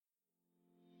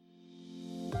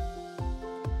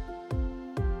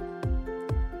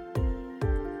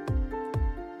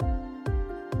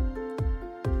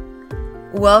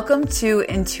Welcome to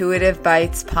Intuitive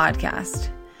Bites podcast.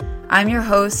 I'm your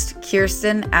host,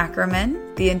 Kirsten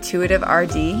Ackerman, the Intuitive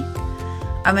RD.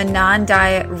 I'm a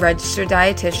non-diet registered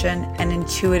dietitian and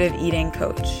intuitive eating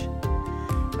coach.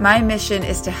 My mission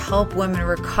is to help women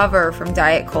recover from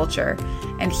diet culture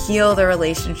and heal their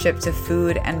relationship to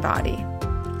food and body.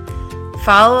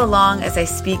 Follow along as I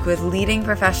speak with leading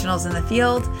professionals in the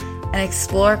field and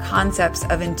explore concepts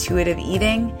of intuitive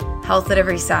eating, health at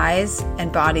every size,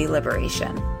 and body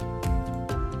liberation.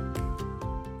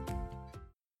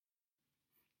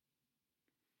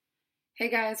 Hey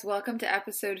guys, welcome to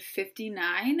episode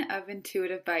 59 of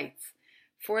Intuitive Bites.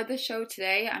 For the show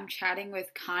today, I'm chatting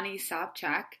with Connie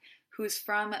Sobczak, who's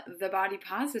from The Body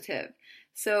Positive.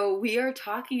 So we are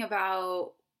talking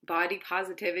about body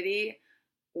positivity,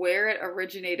 where it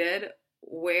originated,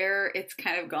 where it's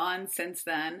kind of gone since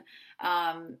then,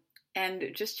 and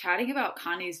just chatting about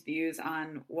Connie's views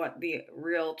on what the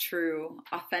real, true,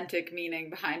 authentic meaning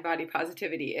behind body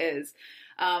positivity is.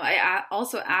 I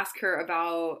also ask her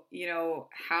about,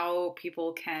 how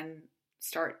people can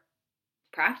start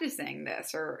practicing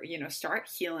this or, start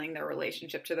healing their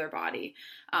relationship to their body.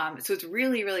 So it's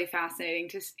really, really fascinating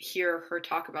to hear her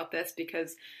talk about this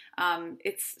because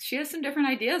she has some different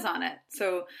ideas on it.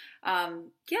 So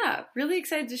really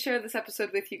excited to share this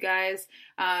episode with you guys.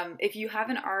 If you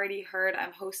haven't already heard,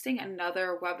 I'm hosting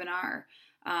another webinar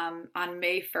on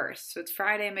May 1st. So it's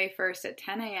Friday, May 1st at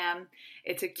 10 a.m.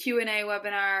 It's a Q&A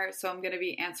webinar. So I'm going to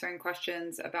be answering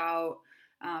questions about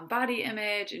body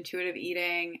image, intuitive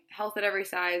eating, health at every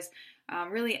size,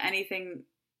 really anything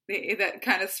that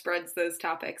kind of spreads those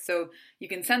topics. So you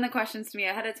can send the questions to me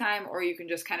ahead of time, or you can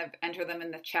just kind of enter them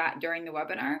in the chat during the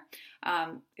webinar.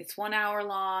 It's 1 hour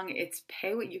long. It's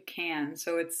pay what you can.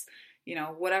 So it's,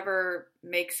 whatever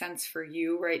makes sense for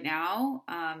you right now.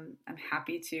 I'm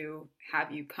happy to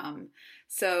have you come.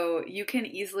 So you can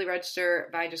easily register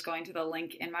by just going to the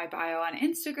link in my bio on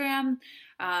Instagram.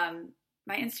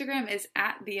 My Instagram is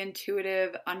at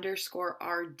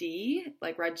theintuitive_RD,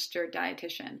 like registered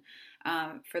dietitian,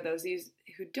 for those of you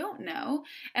who don't know.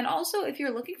 And also, if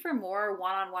you're looking for more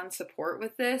one-on-one support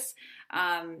with this,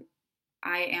 I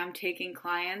am taking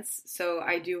clients. So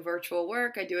I do virtual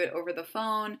work. I do it over the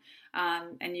phone,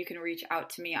 and you can reach out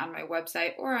to me on my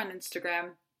website or on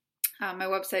Instagram. My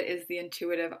website is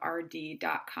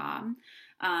theintuitiverd.com,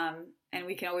 and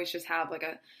we can always just have like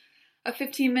a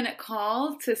 15-minute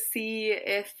call to see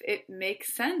if it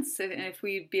makes sense and if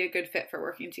we'd be a good fit for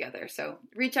working together. So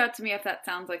reach out to me if that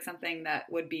sounds like something that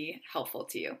would be helpful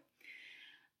to you.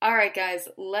 All right, guys,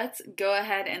 let's go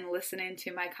ahead and listen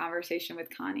into my conversation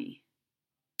with Connie.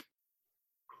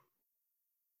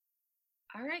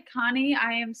 All right, Connie,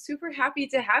 I am super happy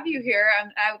to have you here.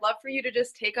 I would love for you to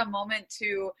just take a moment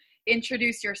to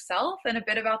introduce yourself and a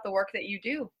bit about the work that you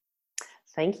do.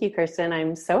 Thank you, Kirsten.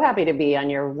 I'm so happy to be on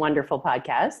your wonderful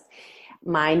podcast.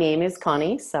 My name is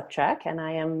Connie Sobczak, and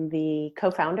I am the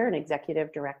co-founder and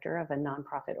executive director of a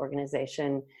nonprofit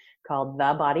organization called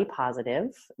The Body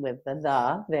Positive, with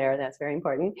the there, that's very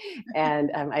important.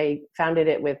 And I founded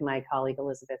it with my colleague,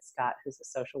 Elizabeth Scott, who's a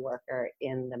social worker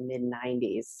in the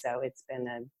mid-90s. So it's been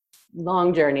a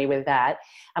long journey with that.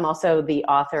 I'm also the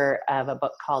author of a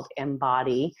book called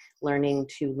Embody, Learning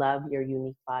to Love Your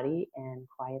Unique Body and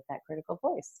Quiet That Critical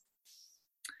Voice.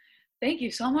 Thank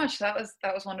you so much. That was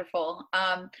wonderful.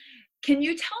 Can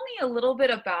you tell me a little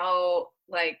bit about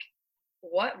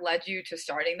what led you to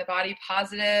starting The Body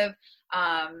Positive?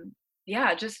 I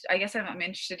guess I'm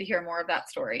interested to hear more of that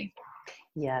story.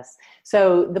 Yes.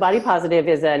 So The Body Positive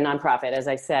is a nonprofit, as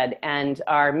I said, and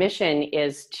our mission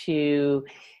is to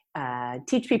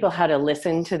teach people how to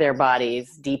listen to their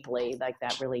bodies deeply, like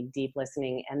that really deep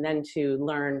listening, and then to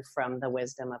learn from the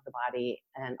wisdom of the body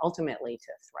and ultimately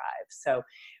to thrive. So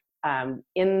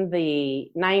in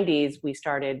the 90s, we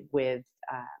started with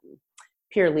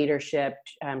peer leadership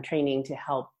training to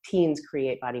help teens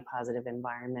create body positive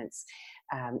environments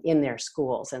in their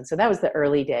schools. And so that was the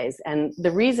early days. And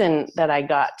the reason that I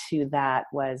got to that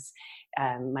was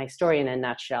my story in a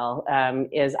nutshell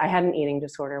is I had an eating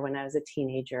disorder when I was a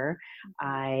teenager.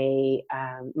 My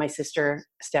sister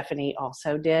Stephanie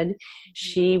also did.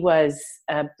 She was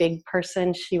a big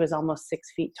person. She was almost 6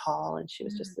 feet tall, and she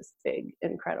was just this big,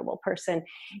 incredible person.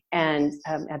 And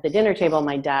at the dinner table,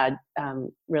 my dad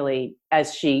really,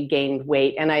 as she gained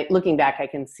weight, and looking back, I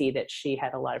can see that she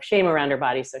had a lot of shame around her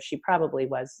body, so she probably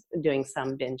was doing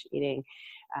some binge eating.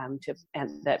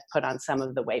 And that put on some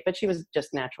of the weight, but she was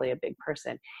just naturally a big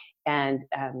person. And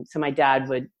so my dad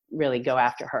would really go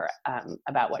after her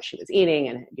about what she was eating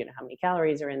and, how many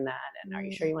calories are in that. And are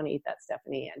you sure you want to eat that,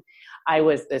 Stephanie? And I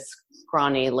was this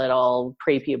scrawny little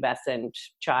prepubescent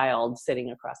child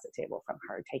sitting across the table from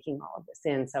her, taking all of this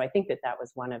in. So I think that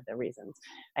was one of the reasons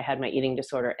I had my eating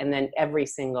disorder. And then every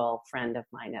single friend of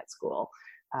mine at school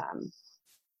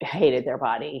hated their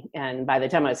body. And by the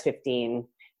time I was 15,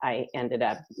 I ended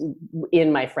up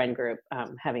in my friend group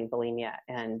having bulimia,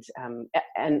 and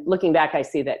looking back, I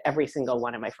see that every single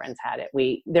one of my friends had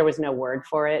it. There was no word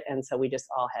for it, and so we just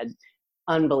all had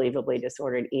unbelievably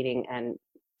disordered eating and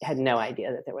had no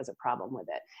idea that there was a problem with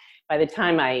it. By the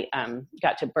time I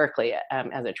got to Berkeley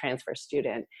as a transfer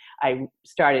student, I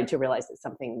started to realize that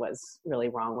something was really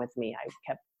wrong with me. I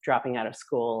kept dropping out of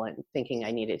school and thinking I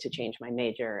needed to change my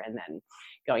major, and then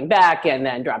going back and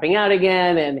then dropping out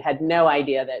again, and had no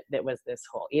idea that there was this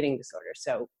whole eating disorder.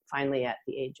 So finally, at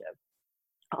the age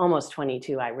of almost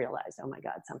 22, I realized, oh my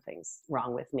God, something's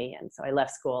wrong with me. And so I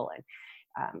left school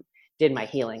and did my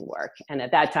healing work. And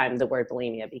at that time, the word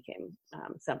bulimia became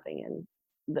something in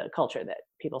the culture that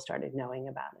people started knowing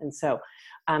about. And so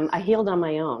I healed on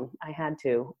my own. I had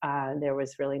to. There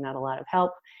was really not a lot of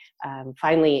help.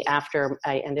 Finally, after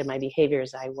I ended my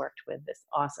behaviors, I worked with this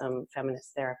awesome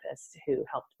feminist therapist who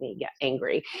helped me get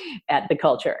angry at the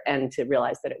culture and to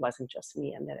realize that it wasn't just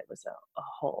me and that it was a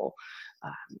whole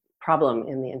problem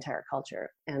in the entire culture.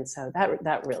 And so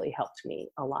that really helped me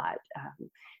a lot.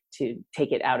 To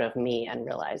take it out of me and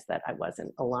realize that I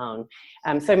wasn't alone.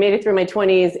 So I made it through my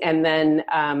 20s, and then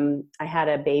I had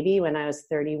a baby when I was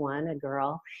 31, a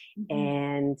girl.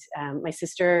 And my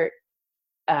sister,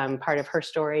 part of her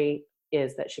story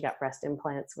is that she got breast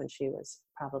implants when she was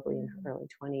probably in her early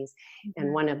 20s.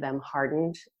 And one of them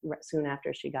hardened soon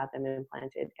after she got them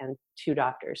implanted, and 2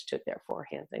 doctors took their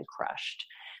forehands and crushed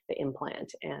the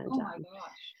implant. And oh my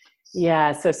gosh.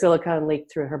 Yeah, so silicone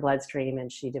leaked through her bloodstream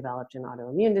and she developed an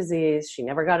autoimmune disease. She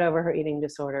never got over her eating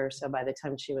disorder. So by the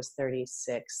time she was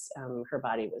 36, her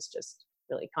body was just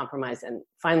really compromised. And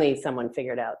finally, someone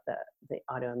figured out the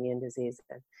autoimmune disease.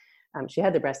 And she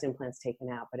had the breast implants taken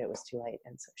out, but it was too late.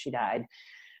 And so she died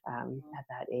at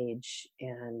that age.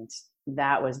 And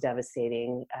that was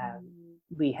devastating.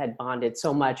 We had bonded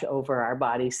so much over our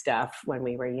body stuff when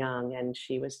we were young, and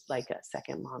she was like a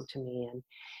second mom to me. And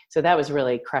so that was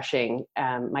really crushing.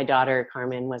 My daughter,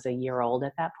 Carmen, was a year old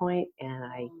at that point, and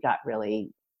I got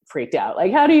really freaked out.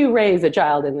 Like, how do you raise a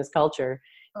child in this culture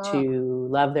to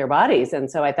love their bodies? And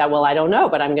so I thought, well, I don't know,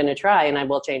 but I'm going to try, and I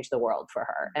will change the world for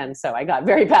her. And so I got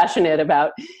very passionate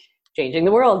about changing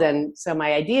the world. And so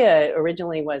my idea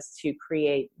originally was to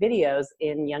create videos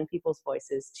in young people's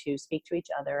voices to speak to each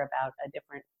other about a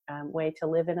different way to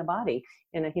live in a body,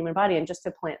 in a human body, and just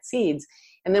to plant seeds.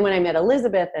 And then when I met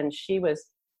Elizabeth, and she was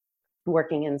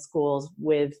working in schools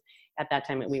with, at that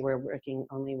time we were working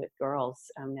only with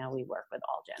girls. Now we work with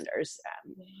all genders.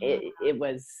 It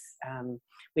was,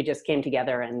 we just came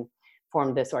together and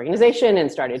formed this organization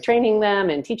and started training them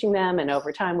and teaching them. And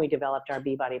over time, we developed our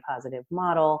Be Body Positive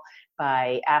model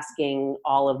by asking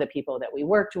all of the people that we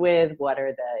worked with, what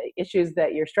are the issues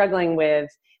that you're struggling with?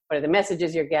 What are the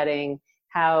messages you're getting?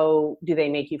 How do they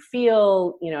make you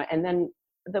feel? And then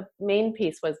the main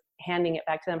piece was handing it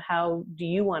back to them. How do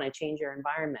you want to change your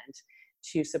environment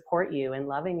to support you in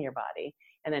loving your body?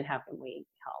 And then how can we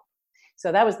help?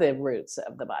 So that was the roots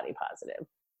of the Body Positive.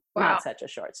 Wow. Not such a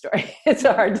short story. It's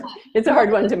a hard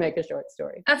one to make a short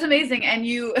story. That's amazing. And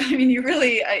you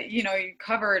really, you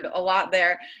covered a lot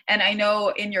there. And I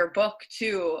know in your book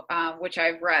too, which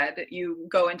I've read, you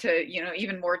go into,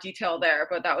 even more detail there,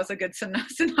 but that was a good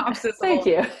synopsis. Thank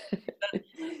you.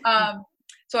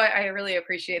 So I really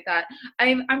appreciate that.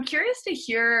 I'm curious to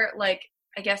hear,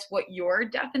 I guess what your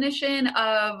definition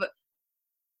of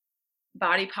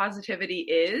body positivity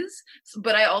is,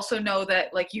 but I also know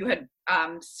that you had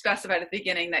specified at the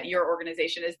beginning that your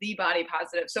organization is The Body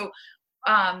Positive. So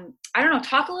I don't know,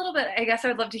 talk a little bit, I guess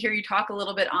I'd love to hear you talk a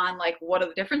little bit on what are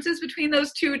the differences between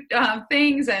those two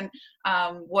things, and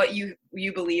what you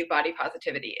believe body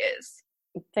positivity is.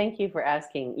 Thank you for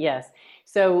asking. Yes.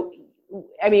 So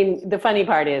the funny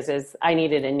part is I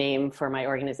needed a name for my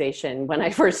organization when I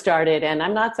first started, and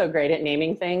I'm not so great at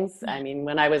naming things.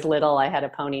 When I was little, I had a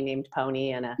pony named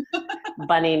Pony and a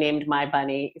bunny named My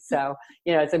Bunny. So,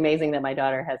 it's amazing that my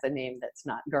daughter has a name that's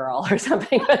not girl or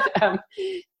something. But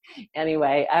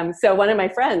anyway, so one of my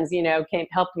friends,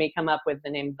 helped me come up with the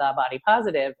name The Body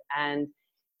Positive. And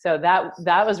so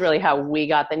that was really how we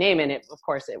got the name. And of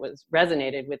course, it was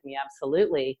resonated with me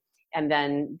absolutely. And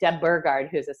then Deb Burgard,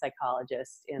 who's a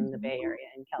psychologist in the Bay Area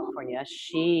in California,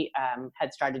 she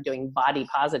had started doing body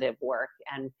positive work.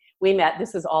 And we met,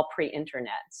 this is all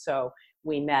pre-internet. So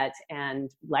we met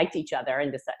and liked each other,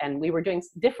 and we were doing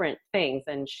different things,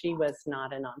 and she was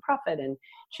not a nonprofit and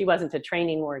she wasn't a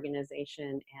training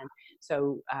organization. And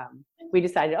so we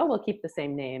decided, we'll keep the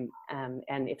same name.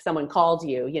 And if someone calls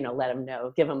you, let them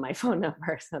know, give them my phone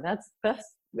number. So that's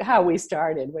how we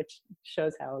started, which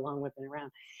shows how long we've been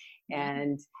around.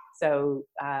 And so,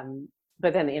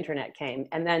 but then the internet came,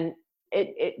 and then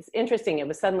it's interesting. It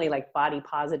was suddenly like Body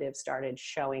Positive started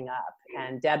showing up,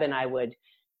 and Deb and I would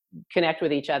connect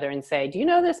with each other and say, do you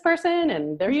know this person?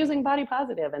 And they're using Body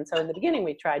Positive. And so in the beginning,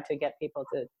 we tried to get people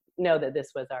to know that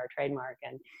this was our trademark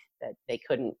and that they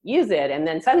couldn't use it. And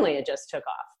then suddenly it just took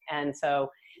off. And so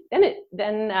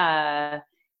then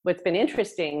what's been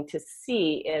interesting to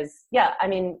see is,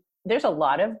 there's a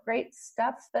lot of great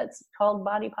stuff that's called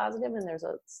Body Positive, and there's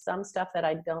some stuff that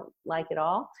I don't like at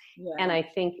all. Yeah. And I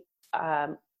think,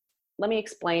 let me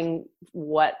explain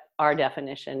what our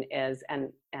definition is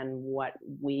and what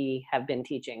we have been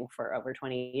teaching for over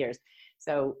 20 years.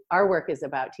 So our work is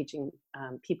about teaching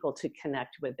people to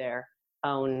connect with their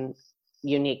own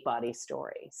unique body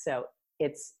story. So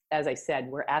it's, as I said,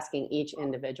 we're asking each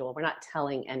individual, we're not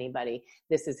telling anybody,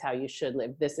 this is how you should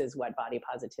live, this is what body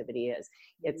positivity is.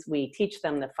 We teach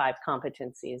them the 5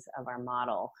 competencies of our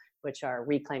model, which are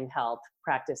reclaim health,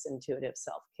 practice intuitive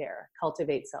self-care,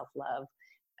 cultivate self-love,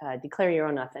 declare your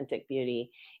own authentic beauty,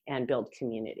 and build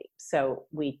community. So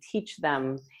we teach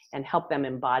them and help them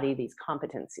embody these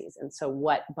competencies. And so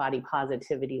what body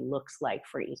positivity looks like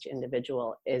for each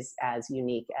individual is as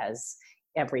unique as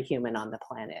every human on the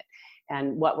planet.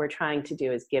 And what we're trying to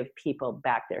do is give people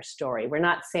back their story. We're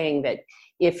not saying that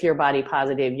if you're body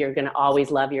positive, you're going to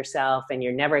always love yourself and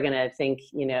you're never going to think,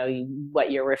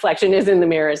 what your reflection is in the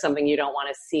mirror is something you don't want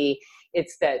to see.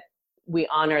 It's that we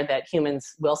honor that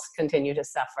humans will continue to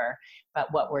suffer. But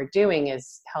what we're doing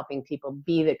is helping people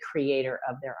be the creator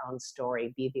of their own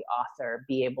story, be the author,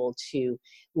 be able to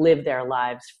live their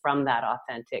lives from that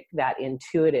authentic, that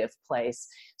intuitive place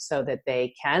so that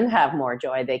they can have more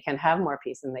joy, they can have more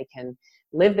peace, and they can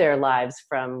live their lives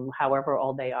from however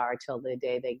old they are till the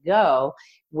day they go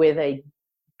with a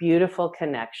beautiful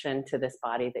connection to this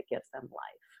body that gives them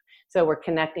life. So we're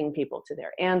connecting people to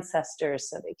their ancestors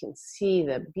so they can see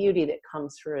the beauty that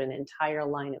comes through an entire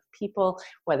line of people,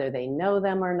 whether they know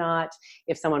them or not.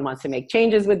 If someone wants to make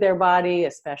changes with their body,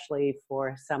 especially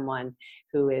for someone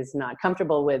who is not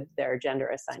comfortable with their gender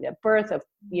assigned at birth,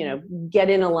 get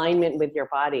in alignment with your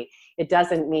body. It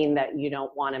doesn't mean that you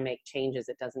don't want to make changes.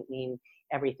 It doesn't mean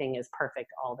everything is perfect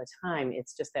all the time.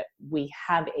 It's just that we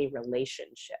have a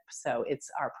relationship. So it's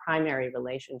our primary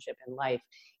relationship in life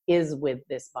is with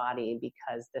this body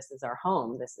because this is our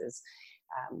home. This is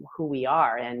who we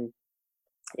are, and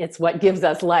it's what gives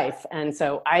us life. And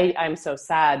so I'm so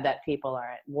sad that people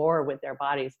are at war with their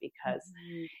bodies because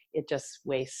it just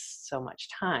wastes so much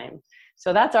time.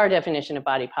 So that's our definition of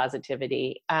body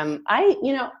positivity. I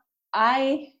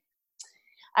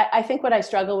think what I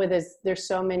struggle with is there's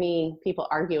so many people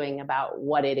arguing about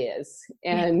what it is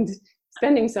and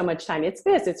spending so much time. It's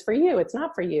this, it's for you, it's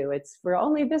not for you, it's for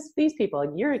only these people,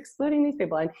 and you're excluding these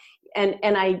people.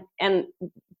 And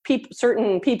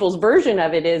certain people's version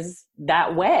of it is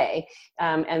that way.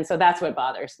 And so that's what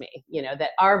bothers me, that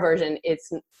our version,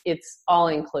 it's all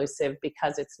inclusive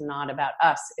because it's not about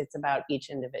us, it's about each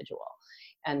individual.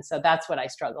 And so that's what I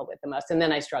struggle with the most. And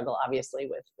then I struggle obviously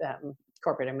with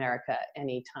corporate America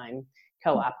anytime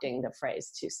co-opting the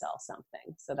phrase to sell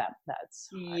something. So that's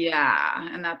hard. Yeah,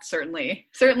 and that certainly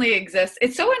exists.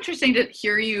 It's so interesting to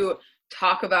hear you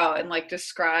talk about and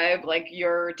describe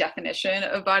your definition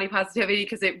of body positivity,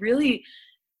 because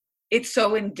it's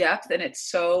so in depth and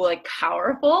it's so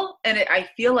powerful. And I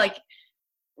feel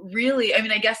really,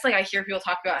 I guess I hear people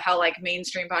talk about how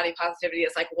mainstream body positivity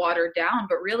is watered down,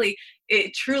 but really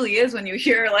it truly is when you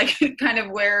hear kind of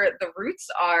where the roots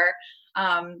are.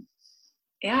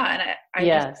 Yeah. And I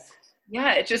yes.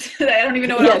 It just, I don't even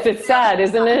know what else. Yes, it's sad,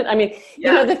 isn't it?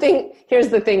 Here's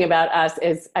the thing about us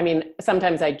is,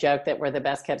 sometimes I joke that we're the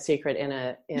best kept secret in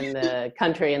the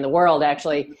country, in the world,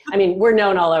 actually. We're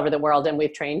known all over the world, and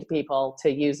we've trained people to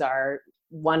use our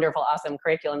wonderful, awesome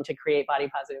curriculum to create body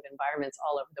positive environments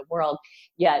all over the world.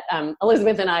 Yet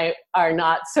Elizabeth and I are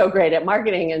not so great at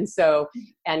marketing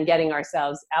and getting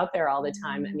ourselves out there all the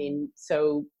time.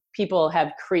 So people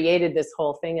have created this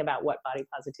whole thing about what body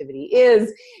positivity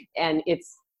is, and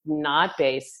it's not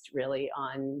based really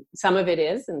on, some of it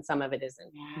is and some of it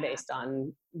isn't based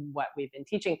on what we've been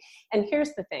teaching. And here's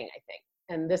the thing, I think,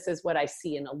 and this is what I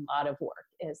see in a lot of work,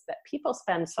 is that people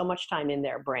spend so much time in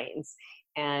their brains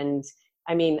and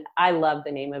I mean, I love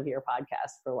the name of your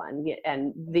podcast, for one.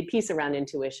 And the piece around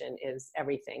intuition is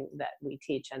everything that we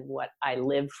teach and what I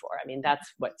live for. I mean,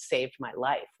 that's what saved my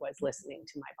life, was listening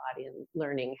to my body and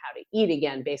learning how to eat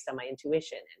again based on my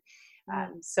intuition.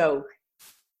 And so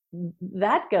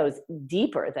that goes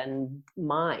deeper than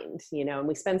mind, and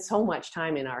we spend so much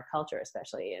time in our culture,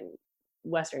 especially in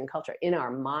Western culture, in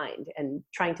our mind and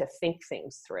trying to think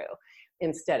things through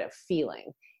instead of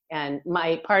feeling. And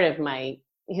part of my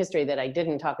history that I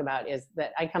didn't talk about is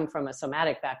that I come from a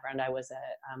somatic background. I was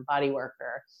a body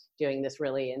worker doing this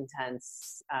really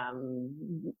intense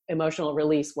emotional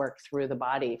release work through the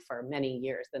body for many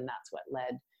years. And that's what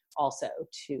led also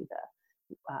to the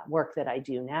work that I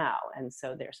do now. And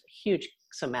so there's a huge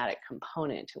somatic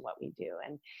component to what we do.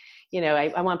 And,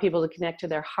 I want people to connect to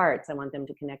their hearts. I want them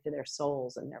to connect to their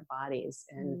souls and their bodies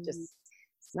and just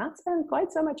not spend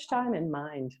quite so much time in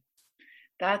mind.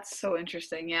 That's so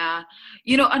interesting. Yeah.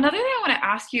 Another thing I want to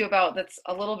ask you about that's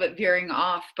a little bit veering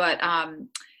off, but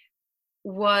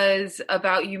was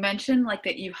about, you mentioned like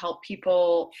that you help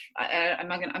people. I'm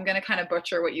going to kind of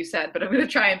butcher what you said, but I'm going to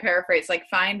try and paraphrase, like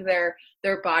find their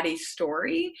body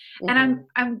story. Mm-hmm. And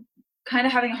I'm kind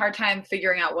of having a hard time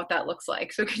figuring out what that looks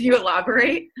like. So could you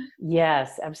elaborate?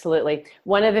 Yes, absolutely.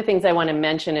 One of the things I want to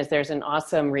mention is there's an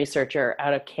awesome researcher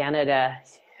out of Canada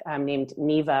named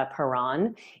Neva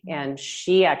Peron, and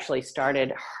she actually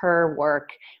started her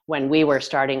work when we were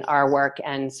starting our work,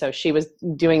 and so she was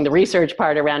doing the research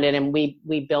part around it, and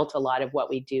we built a lot of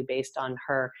what we do based on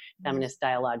her feminist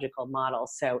dialogical model.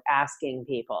 So asking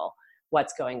people,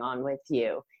 what's going on with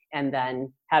you, and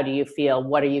then how do you feel,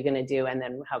 what are you going to do, and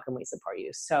then how can we support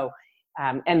you? So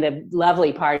and the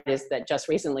lovely part is that just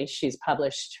recently she's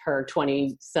published her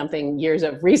 20-something years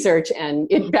of research, and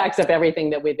it backs up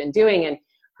everything that we've been doing. And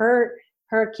her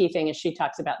key thing is she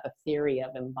talks about the theory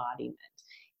of embodiment.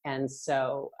 And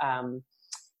so,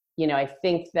 I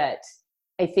think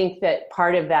that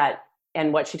part of that,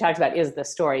 and what she talks about, is the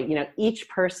story. Each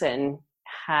person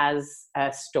has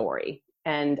a story.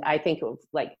 And I think of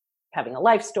like having a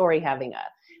life story, having a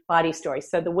body story.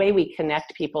 So the way we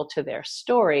connect people to their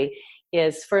story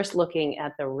is first looking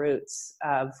at the roots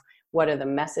of what are the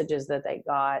messages that they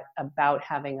got about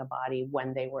having a body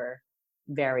when they were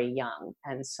very young.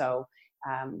 And so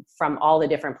from all the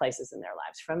different places in their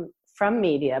lives, from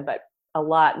media, but a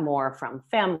lot more from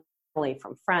family,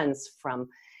 from friends, from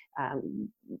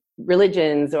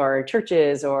religions or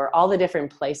churches, or all the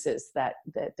different places that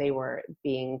they were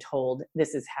being told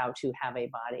this is how to have a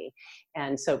body.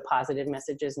 And so positive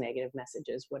messages, negative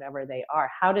messages, whatever they are,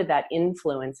 how did that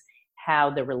influence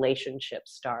how the relationship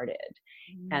started?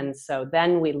 And so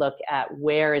then we look at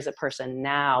where is a person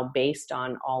now based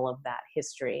on all of that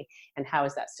history, and how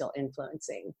is that still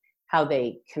influencing how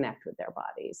they connect with their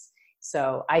bodies.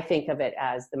 So I think of it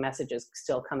as the messages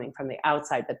still coming from the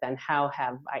outside, but then how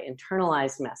have I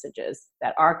internalized messages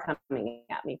that are coming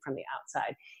at me from the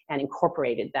outside and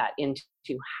incorporated that into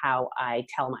how I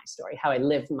tell my story, how I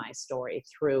live my story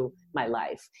through my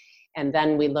life. And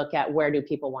then we look at where do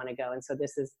people want to go. And so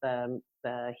this is the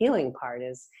healing part,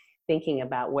 is thinking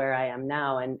about where I am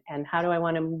now and how do I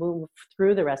want to move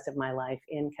through the rest of my life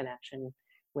in connection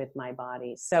with my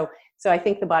body. So I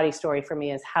think the body story for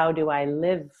me is, how do I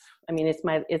live? I mean,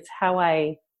 it's how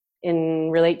I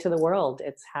relate to the world.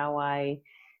 It's how I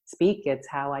speak. It's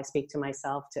how I speak to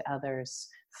myself, to others,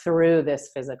 through this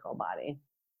physical body.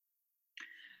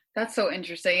 That's so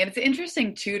interesting. And it's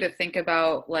interesting too to think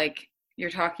about, like you're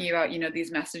talking about,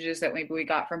 these messages that maybe we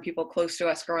got from people close to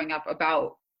us growing up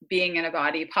about being in a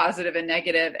body, positive and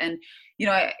negative. And,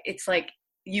 it's like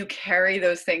you carry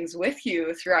those things with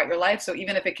you throughout your life. So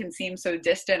even if it can seem so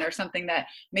distant or something that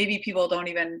maybe people don't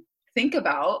even think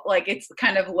about, like it's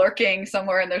kind of lurking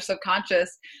somewhere in their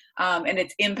subconscious, and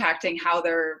it's impacting how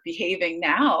they're behaving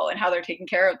now and how they're taking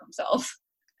care of themselves.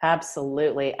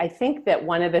 Absolutely. I think that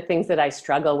one of the things that I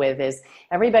struggle with is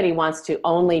everybody wants to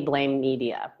only blame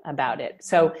media about it.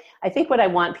 So I think what I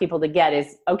want people to get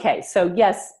is, okay, so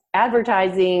yes,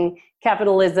 advertising,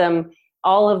 capitalism,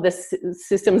 all of the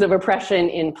systems of oppression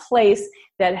in place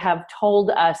that have told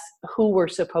us who we're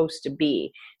supposed to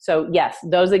be. So yes,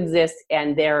 those exist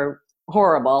and they're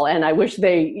horrible. And I wish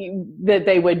that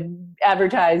they would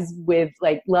advertise with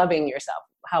like loving yourself.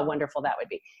 How wonderful that would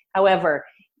be. However,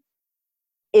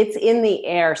 it's in the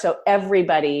air, so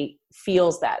everybody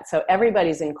feels that. So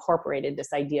everybody's incorporated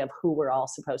this idea of who we're all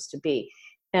supposed to be.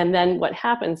 And then what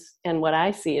happens, and what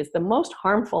I see, is the most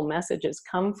harmful messages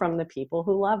come from the people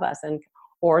who love us,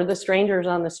 or the strangers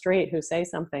on the street who say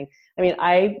something. I mean,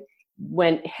 I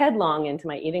went headlong into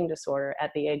my eating disorder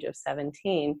at the age of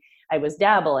 17. I was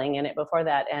dabbling in it before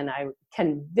that, and I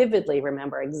can vividly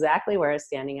remember exactly where I was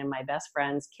standing in my best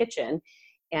friend's kitchen,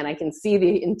 and I can see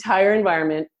the entire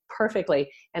environment perfectly,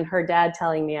 and her dad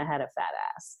telling me I had a fat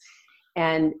ass.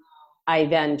 And I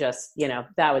then just,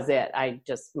 that was it.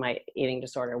 My eating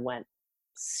disorder went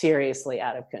seriously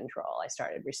out of control. I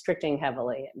started restricting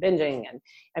heavily and binging, and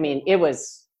I mean, it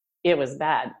was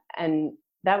bad. And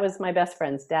that was my best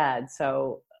friend's dad.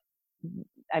 So,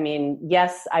 I mean,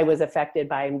 yes, I was affected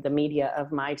by the media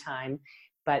of my time,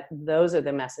 but those are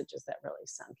the messages that really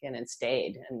sunk in and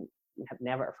stayed and have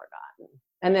never forgotten.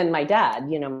 And then my dad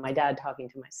talking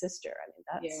to my sister. I mean,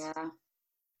 that's, yeah.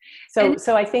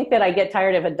 So I think that I get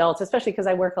tired of adults, especially because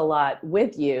I work a lot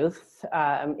with youth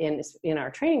in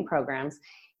our training programs,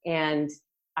 and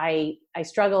I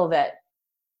struggle that.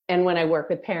 And when I work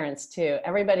with parents too,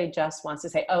 everybody just wants to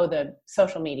say, "Oh, the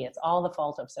social media, it's all the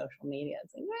fault of social media."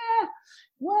 It's like,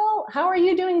 well, how are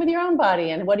you doing with your own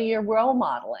body, and what are you role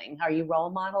modeling? Are you role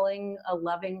modeling a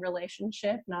loving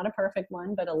relationship, not a perfect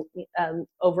one, but an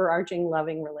overarching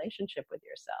loving relationship with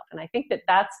yourself? And I think that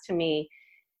that's to me,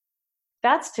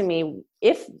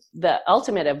 if the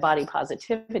ultimate of body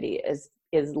positivity is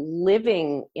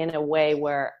living in a way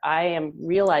where I am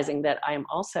realizing that I am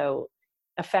also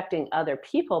affecting other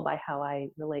people by how I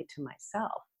relate to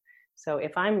myself. So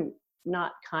if I'm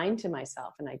not kind to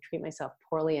myself and I treat myself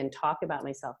poorly and talk about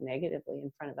myself negatively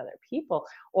in front of other people,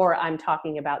 or I'm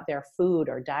talking about their food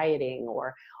or dieting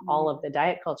or all of the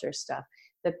diet culture stuff,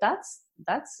 that's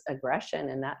aggression,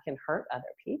 and that can hurt other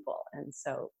people. And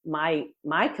so my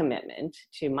commitment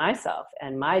to myself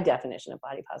and my definition of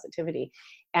body positivity,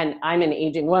 and I'm an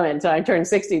aging woman, so I turned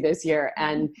 60 this year,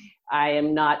 and I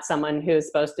am not someone who is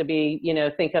supposed to be,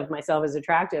 think of myself as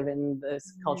attractive in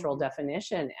this cultural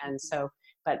definition. And so,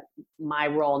 but my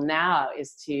role now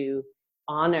is to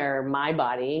honor my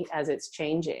body as it's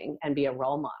changing and be a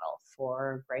role model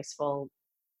for graceful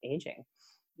aging.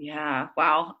 Yeah.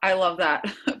 Wow. I love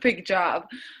that. Big job.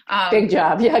 Big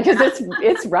job. Yeah. Cause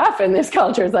it's rough in this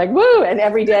culture. It's like, woo. And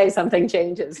every day something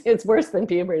changes. It's worse than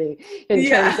puberty in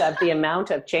terms of the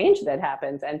amount of change that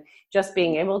happens, and just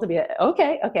being able to be,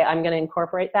 okay, I'm going to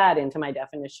incorporate that into my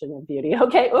definition of beauty.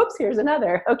 Okay. Oops. Here's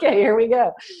another. Okay. Here we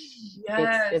go.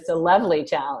 Yes. It's a lovely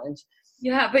challenge.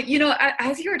 Yeah, but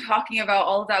as you were talking about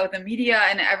all of that with the media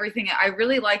and everything, I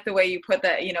really like the way you put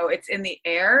that, it's in the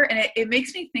air, and it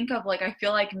makes me think of, like, I feel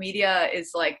like media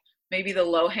is like maybe the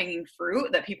low-hanging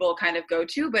fruit that people kind of go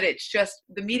to, but it's just,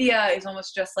 the media is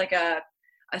almost just like a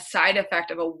side effect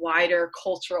of a wider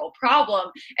cultural problem,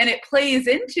 and it plays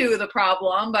into the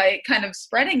problem by kind of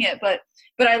spreading it. But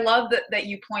I love that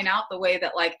you point out the way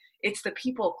that, like, it's the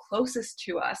people closest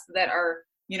to us that are,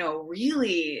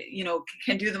 really,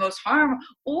 can do the most harm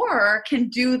or can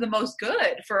do the most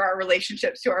good for our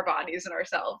relationships to our bodies and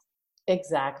ourselves.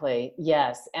 Exactly.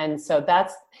 Yes. And so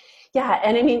that's, yeah.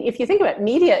 And I mean, if you think about it,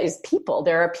 media is people,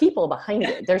 there are people behind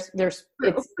it.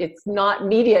 It's not,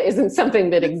 media isn't something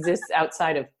that exists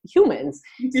outside of humans.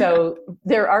 So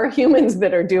there are humans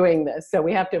that are doing this. So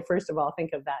we have to, first of all,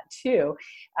 think of that too.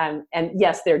 And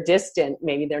yes, they're distant.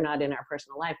 Maybe they're not in our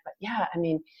personal life, but yeah, I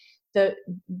mean,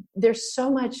 there's so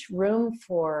much room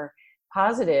for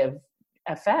positive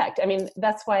effect. I mean,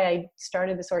 that's why I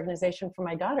started this organization for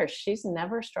my daughter. She's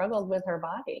never struggled with her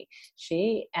body.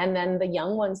 And then the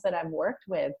young ones that I've worked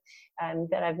with and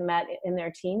that I've met in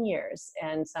their teen years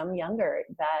and some younger,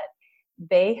 that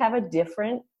they have a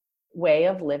different way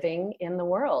of living in the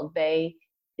world.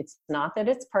 It's not that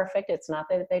it's perfect. It's not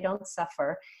that they don't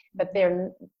suffer, but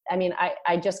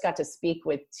I just got to speak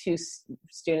with two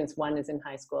students. One is in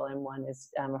high school and one is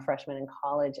a freshman in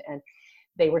college. And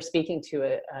they were speaking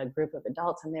to a group of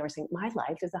adults, and they were saying, my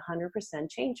life is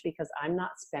 100% changed because I'm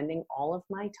not spending all of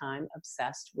my time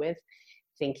obsessed with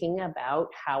thinking about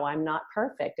how I'm not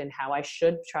perfect and how I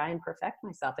should try and perfect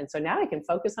myself. And so now I can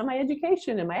focus on my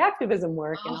education and my activism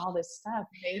work and all this stuff.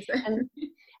 Amazing. And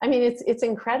I mean, it's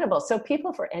incredible. So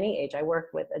people for any age, I work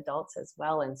with adults as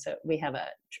well. And so we have a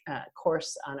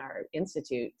course on our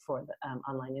institute for the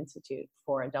online institute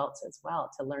for adults as well,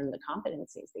 to learn the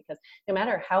competencies, because no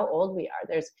matter how old we are,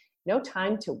 there's no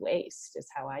time to waste is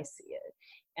how I see it.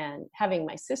 And having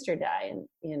my sister die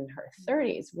in her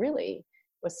 30s really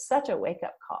was such a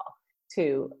wake-up call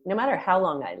to, no matter how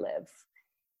long I live,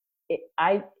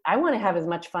 I want to have as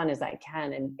much fun as I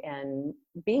can, and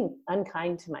being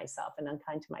unkind to myself and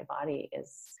unkind to my body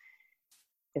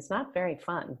it's not very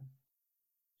fun.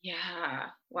 Yeah.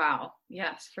 Wow.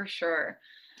 Yes, for sure.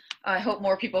 I hope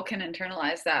more people can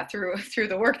internalize that through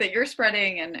the work that you're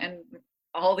spreading and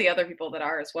all the other people that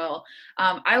are as well.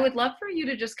 I would love for you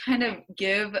to just kind of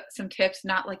give some tips,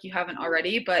 not like you haven't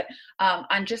already, but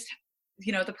on just,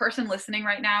 the person listening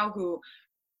right now who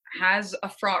has a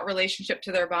fraught relationship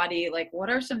to their body, like what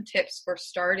are some tips for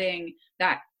starting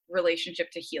that relationship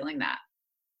to healing that?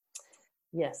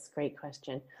 Yes, great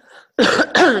question.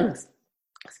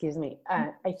 Excuse me.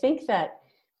 I think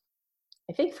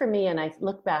for me, and I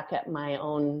look back at my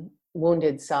own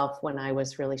wounded self when I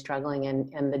was really struggling,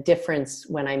 and the difference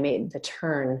when I made the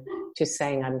turn to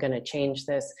saying I'm going to change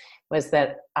this was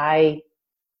that I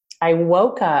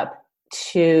woke up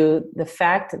to the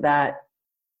fact that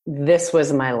this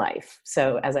was my life.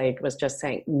 So as I was just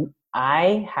saying,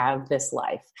 I have this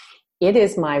life. It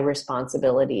is my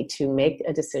responsibility to make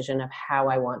a decision of how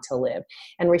I want to live.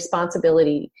 And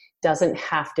responsibility doesn't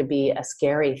have to be a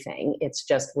scary thing. It's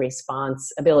just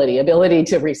ability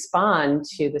to respond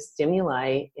to the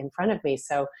stimuli in front of me.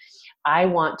 So I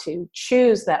want to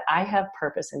choose that I have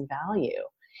purpose and value.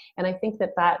 And I think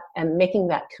that and making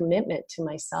that commitment to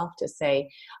myself to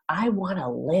say, I want to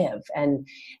live, and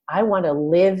I want to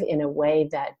live in a way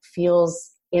that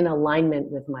feels in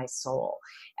alignment with my soul.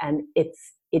 And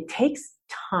it takes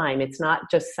time. It's not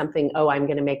just something, I'm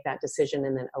going to make that decision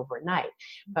and then overnight.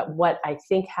 But what I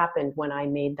think happened when I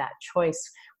made that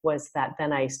choice was that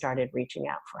then I started reaching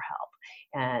out for help.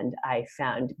 And I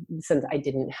found, since I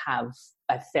didn't have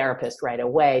a therapist right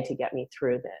away to get me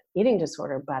through the eating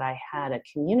disorder, but I had a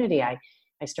community, I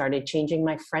started changing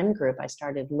my friend group. I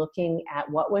started looking at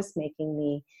what was making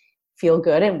me feel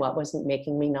good and what wasn't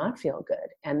making me not feel good.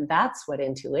 And that's what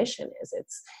intuition is.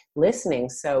 It's listening.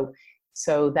 So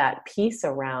that piece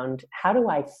around how do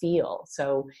I feel?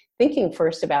 So thinking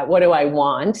first about what do I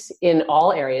want in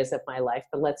all areas of my life,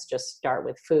 but let's just start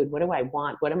with food. What do I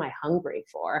want? What am I hungry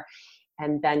for?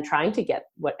 And then trying to get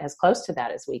as close to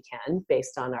that as we can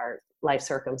based on our life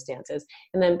circumstances.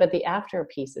 But the after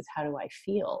piece is how do I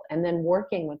feel? And then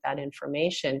working with that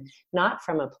information, not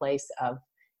from a place of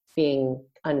being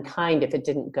unkind if it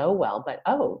didn't go well, but,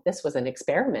 this was an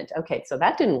experiment. Okay, so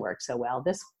that didn't work so well.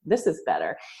 This is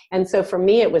better. And so for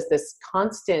me, it was this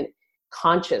constant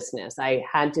consciousness. I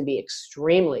had to be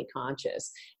extremely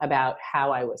conscious about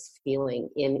how I was feeling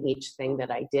in each thing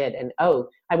that I did. And,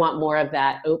 I want more of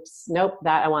that. Oops, nope,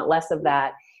 that I want less of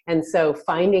that. And so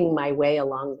finding my way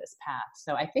along this path.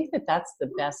 So I think that that's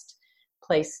the best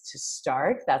place to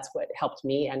start. That's what helped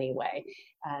me anyway.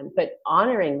 But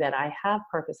honoring that I have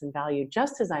purpose and value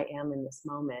just as I am in this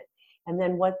moment. And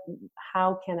then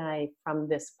how can I, from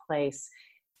this place,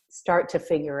 start to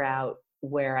figure out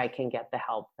where I can get the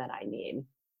help that I need?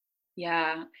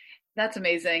 Yeah, that's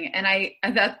amazing. And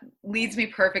that leads me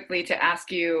perfectly to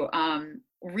ask you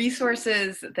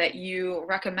resources that you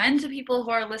recommend to people who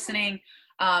are listening,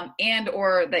 and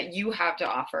or that you have to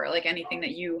offer, like anything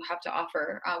that you have to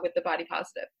offer with the Body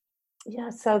Positive.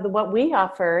 Yeah, so what we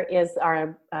offer is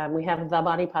we have the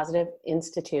Body Positive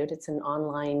Institute. It's an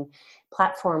online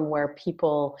platform where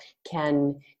people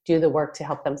can do the work to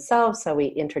help themselves. So we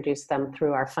introduce them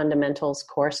through our fundamentals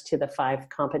course to the 5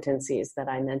 competencies that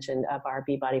I mentioned of our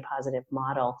Be Body Positive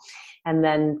model. And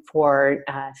then for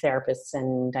therapists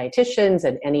and dietitians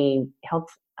and any health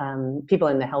people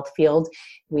in the health field,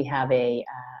 we have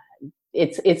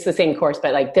it's the same course,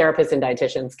 but like therapists and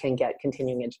dietitians can get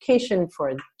continuing education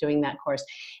for doing that course.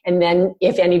 And then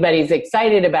if anybody's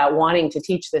excited about wanting to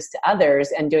teach this to others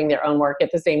and doing their own work at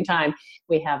the same time,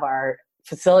 we have our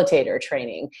facilitator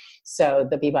training. So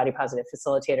the Be Body Positive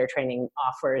facilitator training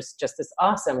offers just this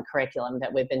awesome curriculum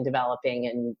that we've been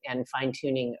developing and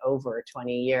fine-tuning over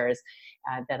 20 years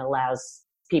that allows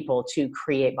people to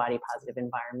create body positive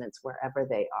environments wherever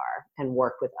they are and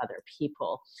work with other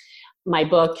people. My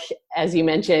book, as you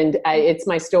mentioned, it's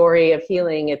my story of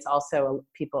healing. It's also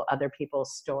other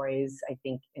people's stories, I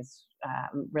think is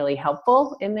really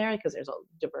helpful in there because there's a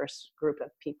diverse group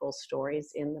of people's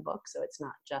stories in the book. So it's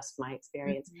not just my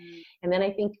experience. Mm-hmm. And then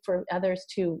I think for others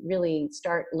to really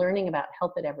start learning about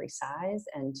health at every size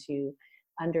and to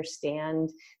understand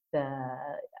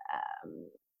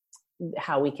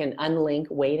how we can unlink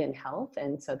weight and health.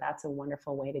 And so that's a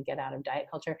wonderful way to get out of diet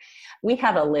culture. We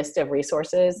have a list of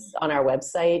resources on our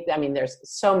website. I mean, there's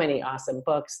so many awesome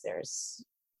books.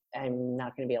 I'm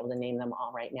not going to be able to name them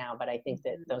all right now, but I think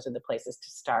that those are the places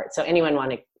to start. So anyone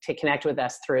wanting to connect with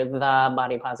us through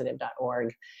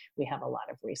thebodypositive.org, we have a lot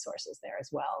of resources there as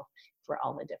well for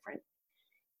all the different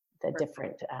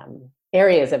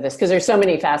areas of this, because there's so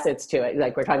many facets to it.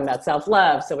 Like we're talking about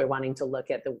self-love, so we're wanting to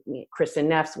look at the Kristin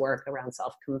Neff's work around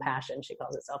self-compassion. She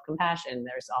calls it self-compassion.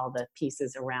 There's all the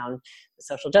pieces around the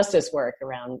social justice work,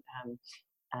 around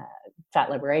fat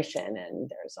liberation, and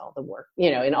there's all the work,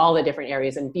 in all the different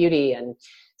areas in beauty. And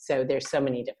so there's so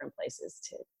many different places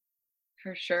to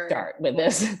For sure start with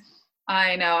this.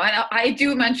 I know. I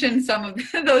do mention some of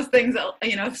those things,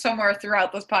 somewhere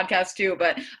throughout this podcast too,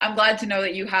 but I'm glad to know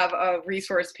that you have a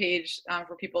resource page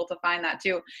for people to find that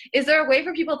too. Is there a way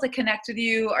for people to connect with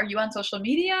you? Are you on social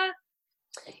media?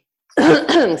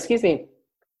 Excuse me.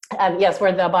 Yes,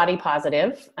 we're The Body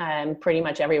Positive, pretty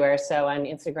much everywhere. So on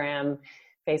Instagram,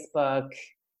 Facebook,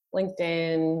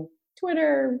 LinkedIn,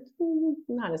 Twitter,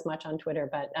 not as much on Twitter,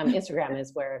 but Instagram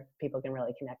is where people can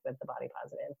really connect with The Body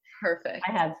Positive. Perfect.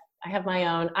 I have my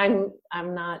own. I'm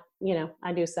not,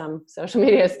 I do some social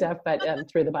media stuff, but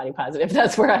through The Body Positive,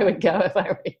 that's where I would go if I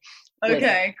were.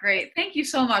 Okay, great. Thank you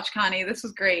so much, Connie. This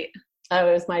was great. Oh,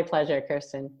 it was my pleasure,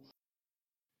 Kirsten.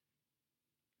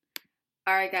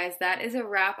 All right, guys, that is a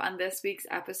wrap on this week's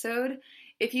episode.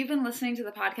 If you've been listening to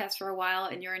the podcast for a while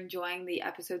and you're enjoying the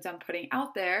episodes I'm putting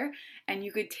out there, and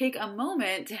you could take a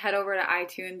moment to head over to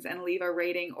iTunes and leave a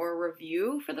rating or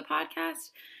review for the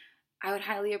podcast, I would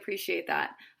highly appreciate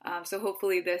that. So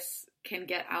hopefully this can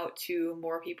get out to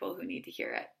more people who need to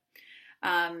hear it.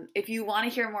 If you want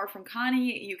to hear more from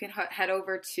Connie, you can head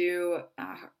over to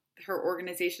her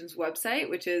organization's website,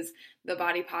 which is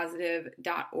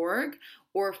thebodypositive.org,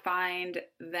 or find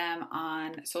them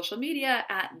on social media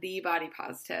at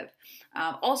thebodypositive.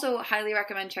 Also, highly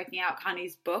recommend checking out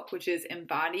Connie's book, which is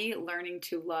Embody: Learning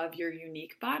to Love Your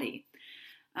Unique Body.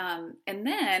 And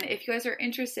then, if you guys are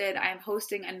interested, I'm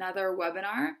hosting another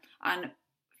webinar on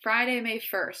Friday, May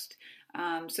 1st.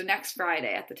 So next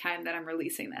Friday at the time that I'm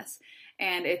releasing this.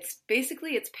 And it's pay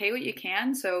what you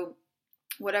can. So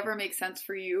whatever makes sense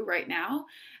for you right now.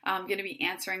 I'm going to be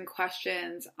answering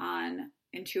questions on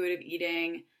intuitive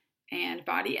eating and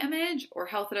body image or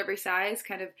health at every size,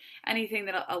 kind of anything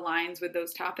that aligns with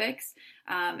those topics.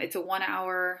 It's a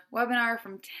 1-hour webinar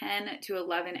from 10 to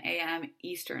 11 a.m.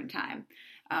 Eastern time.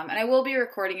 And I will be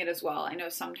recording it as well. I know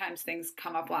sometimes things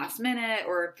come up last minute,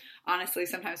 or honestly,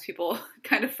 sometimes people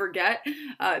kind of forget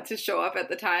to show up at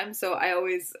the time. So I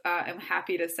always am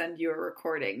happy to send you a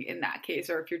recording in that case,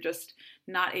 or if you're just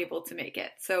not able to make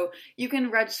it. So you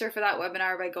can register for that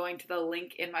webinar by going to the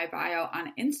link in my bio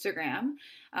on Instagram.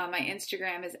 My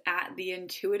Instagram is at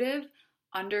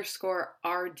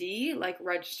theintuitive_RD, like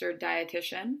registered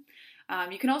dietitian.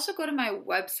 You can also go to my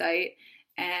website,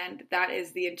 and that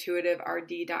is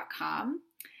theintuitiverd.com,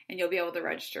 and you'll be able to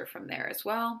register from there as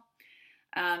well.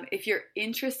 If you're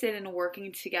interested in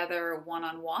working together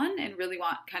one-on-one and really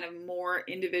want kind of more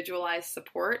individualized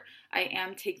support, I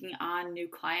am taking on new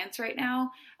clients right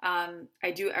now.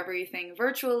 I do everything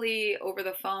virtually, over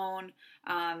the phone,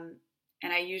 and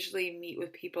I usually meet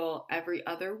with people every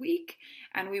other week,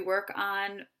 and we work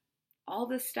on all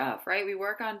this stuff, right? We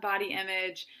work on body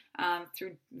image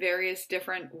through various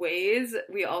different ways.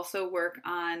 We also work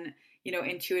on,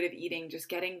 intuitive eating, just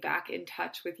getting back in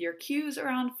touch with your cues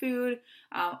around food.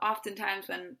 Oftentimes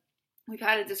when we've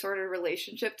had a disordered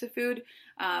relationship to food,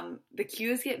 the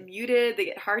cues get muted, they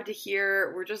get hard to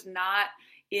hear. We're just not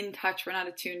in touch. We're not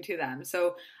attuned to them.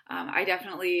 So I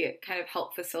definitely kind of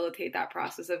help facilitate that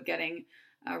process of getting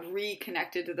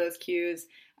reconnected to those cues.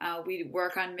 We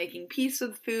work on making peace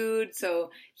with food,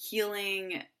 so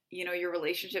healing, your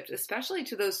relationships, especially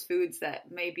to those foods that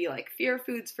may be like fear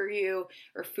foods for you,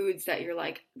 or foods that you're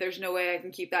like, there's no way I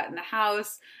can keep that in the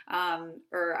house,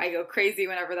 or I go crazy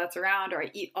whenever that's around, or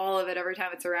I eat all of it every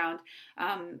time it's around.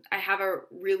 I have a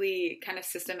really kind of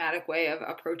systematic way of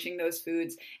approaching those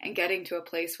foods and getting to a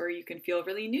place where you can feel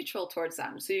really neutral towards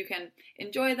them, so you can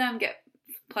enjoy them, get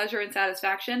pleasure and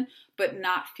satisfaction, but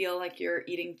not feel like you're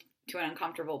eating to an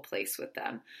uncomfortable place with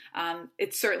them.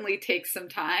 It certainly takes some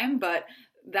time, but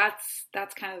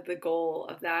that's kind of the goal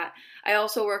of that. I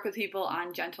also work with people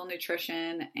on gentle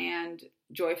nutrition and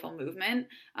joyful movement,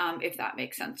 if that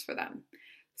makes sense for them.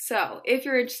 So if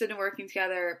you're interested in working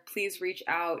together, please reach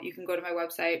out. You can go to my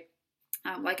website,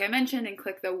 like I mentioned, and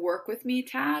click the Work With Me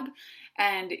tab,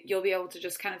 and you'll be able to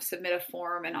just kind of submit a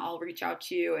form, and I'll reach out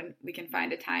to you, and we can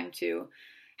find a time to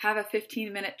have a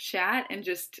 15-minute chat and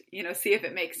just, see if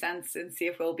it makes sense and see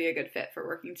if we'll be a good fit for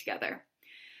working together.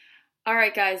 All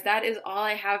right, guys, that is all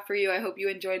I have for you. I hope you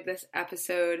enjoyed this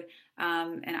episode,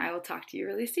 and I will talk to you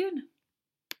really soon.